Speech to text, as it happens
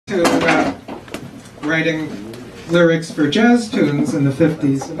to writing lyrics for jazz tunes in the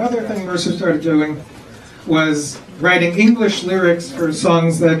 50s. Another thing Mercer started doing was writing English lyrics for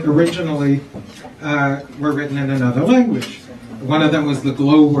songs that originally were written in another language. One of them was The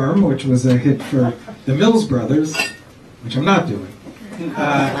Glowworm, which was a hit for the Mills Brothers, which I'm not doing.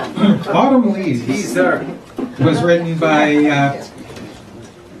 Autumn Leaves was written by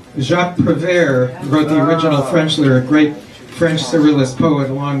Jacques Prévert, who wrote the original French lyric, great French surrealist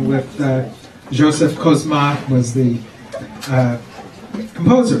poet, along with Joseph Cosma was the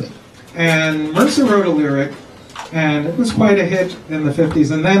composer. And Mercer wrote a lyric, and it was quite a hit in the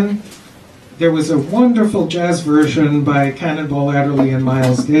 50s. And then there was a wonderful jazz version by Cannonball Adderley and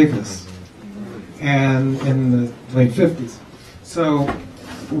Miles Davis, and in the late 50s. So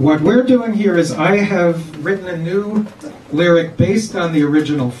what we're doing here is I have written a new lyric based on the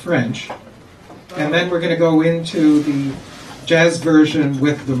original French, and then we're going to go into the jazz version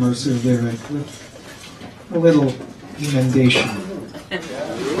with the Mercer lyric with a little emendation.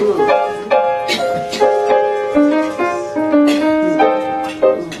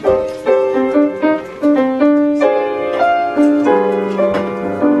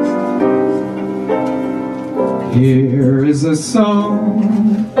 Here is a song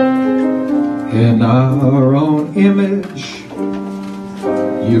in our own image,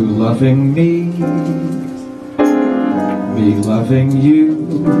 you loving me, me loving you.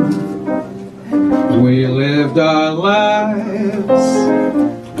 We lived our lives,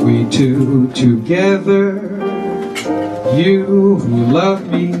 we two together, you who love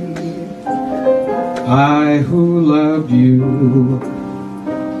me, I who love you.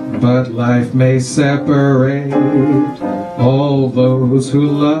 But life may separate all those who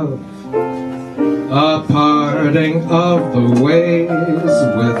love, a parting of the ways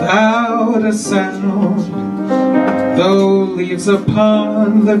without a sound. Though leaves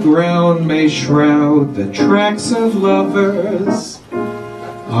upon the ground may shroud the tracks of lovers,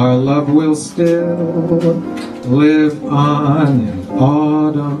 our love will still live on in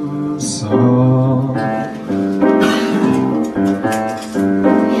autumn song.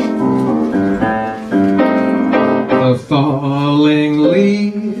 The falling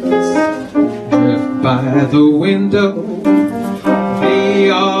leaves drift by the window, the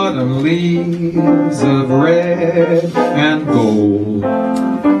autumn leaves of red and gold.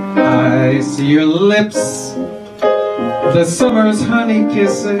 I see your lips, the summer's honey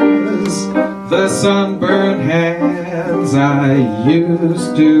kisses, the sunburned hands I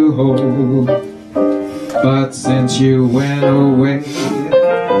used to hold. But since you went away,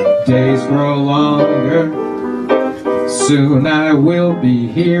 days grow longer. Soon I will be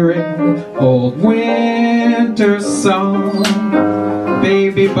hearing old winter song.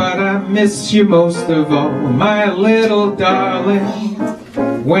 Baby, but I miss you most of all, my little darling.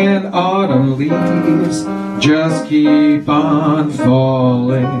 When autumn leaves just keep on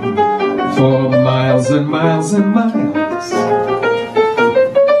falling for miles and miles and miles.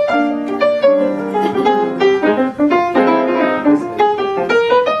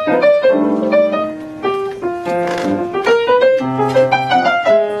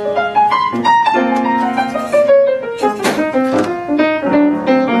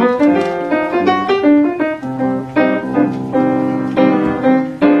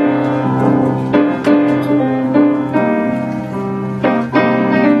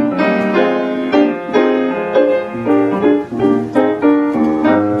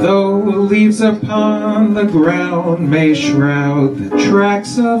 Leaves upon the ground may shroud the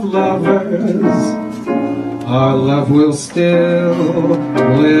tracks of lovers, our love will still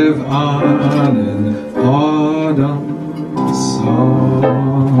live on in autumn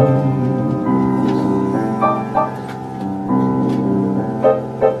song.